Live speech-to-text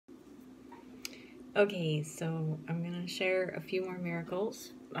Okay, so I'm gonna share a few more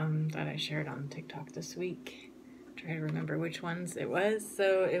miracles that I shared on TikTok this week. Try to remember which ones it was.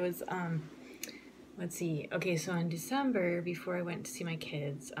 So it was let's see. Okay, so in December, before I went to see my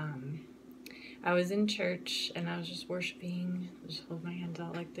kids, I was in church and I was just worshiping, just hold my hands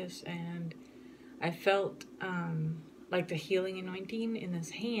out like this, and I felt like the healing anointing in his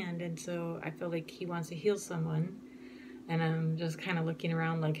hand, and so I feel like he wants to heal someone. And I'm just kind of looking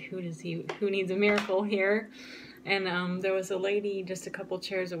around like, who needs a miracle here? And there was a lady just a couple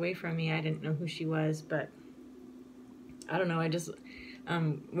chairs away from me. I didn't know who she was, but I don't know.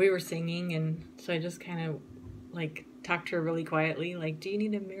 We were singing, and so I just kind of like talked to her really quietly, like, do you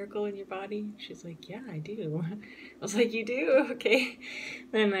need a miracle in your body? She's like, yeah, I do. I was like, you do? Okay.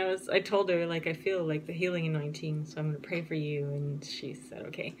 Then I told her, like, I feel like the healing anointing, so I'm going to pray for you. And she said,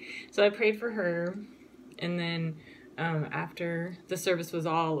 okay. So I prayed for her, and then after the service was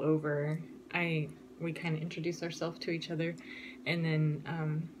all over, we kind of introduced ourselves to each other, and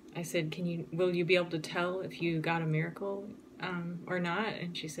then I said, will you be able to tell if you got a miracle or not?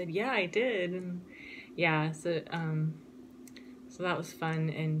 And she said, yeah, I did. And yeah, so that was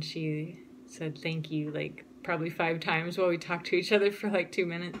fun. And she said thank you like probably 5 times while we talked to each other for like 2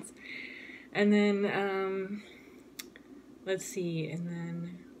 minutes. And then let's see, and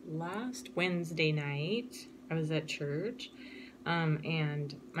then last Wednesday night I was at church,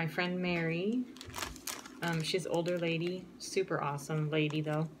 and my friend Mary, she's an older lady, super awesome lady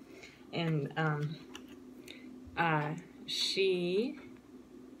though, and she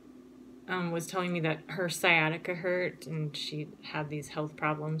was telling me that her sciatica hurt and she had these health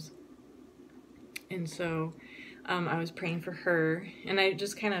problems, and so I was praying for her, and I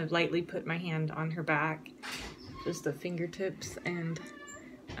just kind of lightly put my hand on her back, just the fingertips, and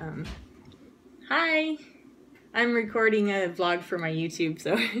hi, I'm recording a vlog for my YouTube,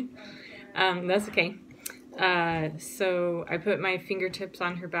 so that's okay. So I put my fingertips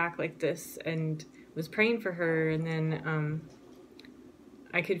on her back like this and was praying for her, and then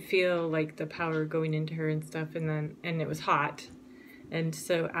I could feel like the power going into her and stuff, and it was hot. And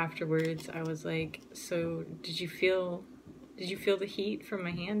so afterwards I was like, so did you feel the heat from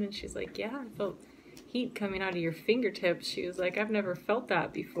my hand? And she's like, yeah, I felt heat coming out of your fingertips. She was like, I've never felt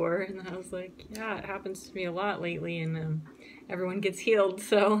that before. And I was like, yeah, it happens to me a lot lately, and everyone gets healed.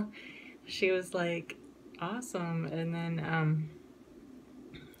 So she was like, awesome. And then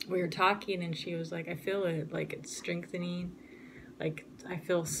we were talking, and she was like, I feel it, like it's strengthening, like I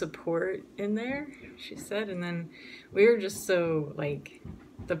feel support in there, she said. And then we were just so like,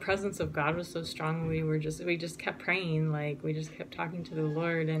 the presence of God was so strong. We just kept praying, like we just kept talking to the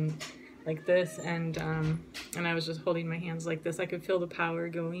Lord, and like this, and I was just holding my hands like this. I could feel the power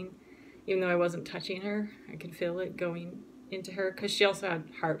going, even though I wasn't touching her. I could feel it going into her, because she also had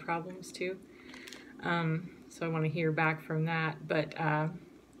heart problems too. So I want to hear back from that. But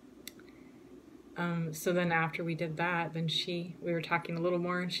so then after we did that, then we were talking a little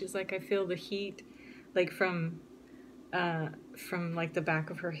more, and she's like, I feel the heat like from like the back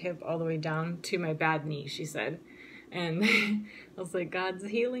of her hip all the way down to my bad knee, she said. And I was like, God's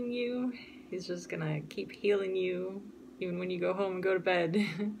healing you. He's just gonna keep healing you even when you go home and go to bed.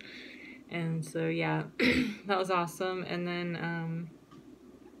 And so yeah, that was awesome. And then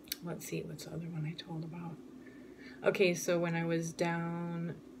let's see, what's the other one I told about? Okay, so when I was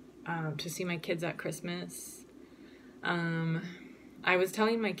down to see my kids at Christmas, I was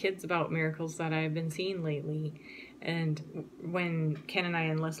telling my kids about miracles that I've been seeing lately. And when Ken and I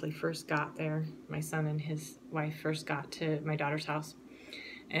and Leslie first got there, my son and his wife first got to my daughter's house,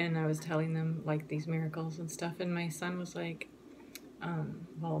 and I was telling them like these miracles and stuff, and my son was like,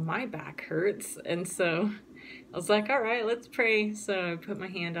 well, my back hurts. And so I was like, all right, let's pray. So I put my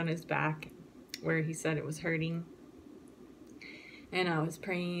hand on his back where he said it was hurting, and I was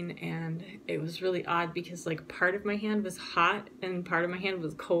praying, and it was really odd because like part of my hand was hot and part of my hand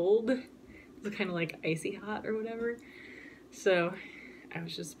was cold. It was kind of like icy hot or whatever. So I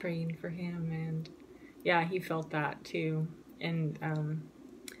was just praying for him, and yeah, he felt that too. And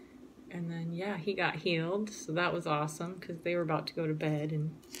then yeah, he got healed, so that was awesome, because they were about to go to bed,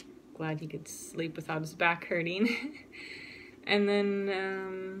 and glad he could sleep without his back hurting. And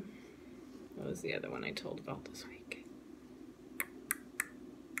then what was the other one I told about this week?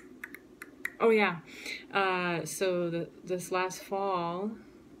 Oh yeah, so this last fall,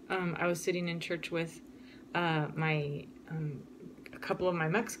 I was sitting in church with a couple of my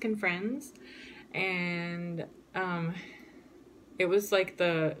Mexican friends, and it was like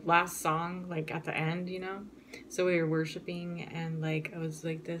the last song, like at the end, you know? So we were worshiping, and like I was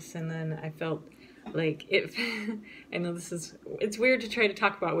like this, and then I felt like it. I know it's weird to try to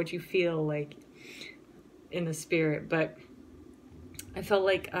talk about what you feel like, in the spirit, but I felt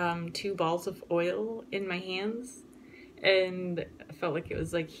like 2 balls of oil in my hands, and I felt like it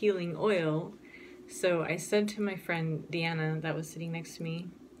was like healing oil. So I said to my friend Deanna that was sitting next to me,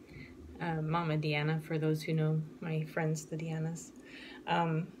 Mama Deanna, for those who know my friends, the Deannas,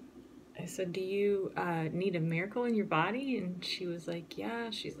 I said, do you need a miracle in your body? And she was like, yeah.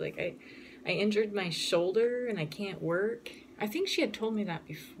 She's like, I injured my shoulder and I can't work. I think she had told me that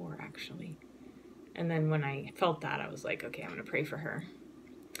before, actually. And then when I felt that, I was like, okay, I'm going to pray for her.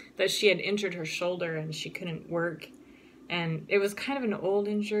 That she had injured her shoulder and she couldn't work. And it was kind of an old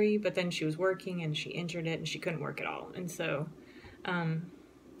injury, but then she was working and she injured it and she couldn't work at all. And so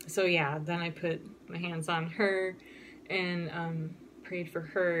yeah, then I put my hands on her and prayed for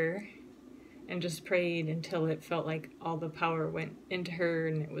her, and just prayed until it felt like all the power went into her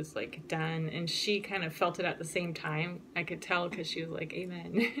and it was like done. And she kind of felt it at the same time. I could tell because she was like,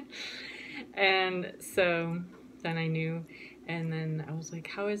 amen. And so then I knew, and then I was like,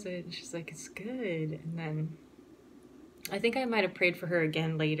 how is it? And she's like, it's good. And then I think I might have prayed for her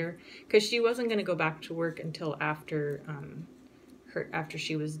again later, because she wasn't going to go back to work until after after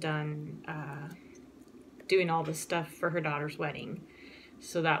she was done doing all the stuff for her daughter's wedding.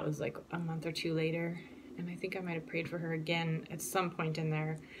 So that was like a month or 2 later. And I think I might have prayed for her again at some point in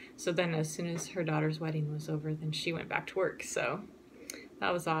there. So then as soon as her daughter's wedding was over, then she went back to work. So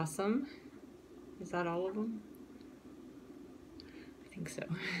that was awesome. Is that all of them? I think so.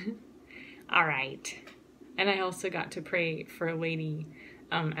 All right. And I also got to pray for a lady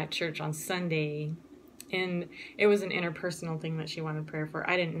at church on Sunday. And it was an interpersonal thing that she wanted prayer for.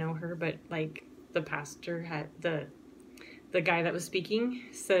 I didn't know her, but like the pastor had the guy that was speaking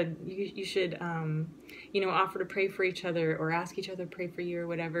said you should offer to pray for each other or ask each other to pray for you or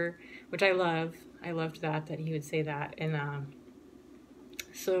whatever, which I loved that he would say that. And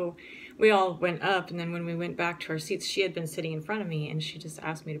so we all went up, and then when we went back to our seats, she had been sitting in front of me and she just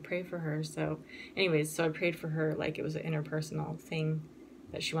asked me to pray for her. So anyways, so I prayed for her like it was an interpersonal thing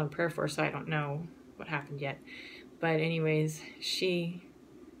that she wanted prayer for. So I don't know what happened yet, but anyways, she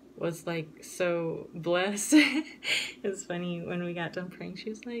was like so blessed. It was funny when we got done praying, she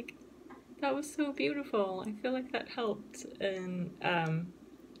was like, that was so beautiful, I feel like that helped. And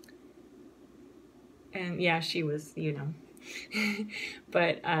yeah, she was,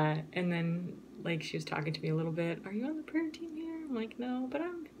 but and then like she was talking to me a little bit, are you on the prayer team here? I'm like, no, but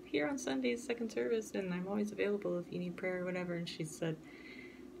I'm here on Sundays, second service, and I'm always available if you need prayer or whatever. And she said,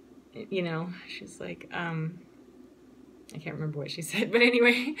 she's like, I can't remember what she said, but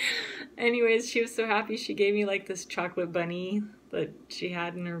anyways, she was so happy. She gave me like this chocolate bunny that she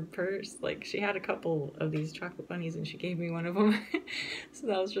had in her purse. Like she had a couple of these chocolate bunnies and she gave me one of them. So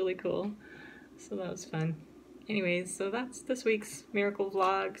that was really cool. So that was fun. Anyways, so that's this week's miracle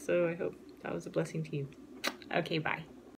vlog. So I hope that was a blessing to you. Okay, bye.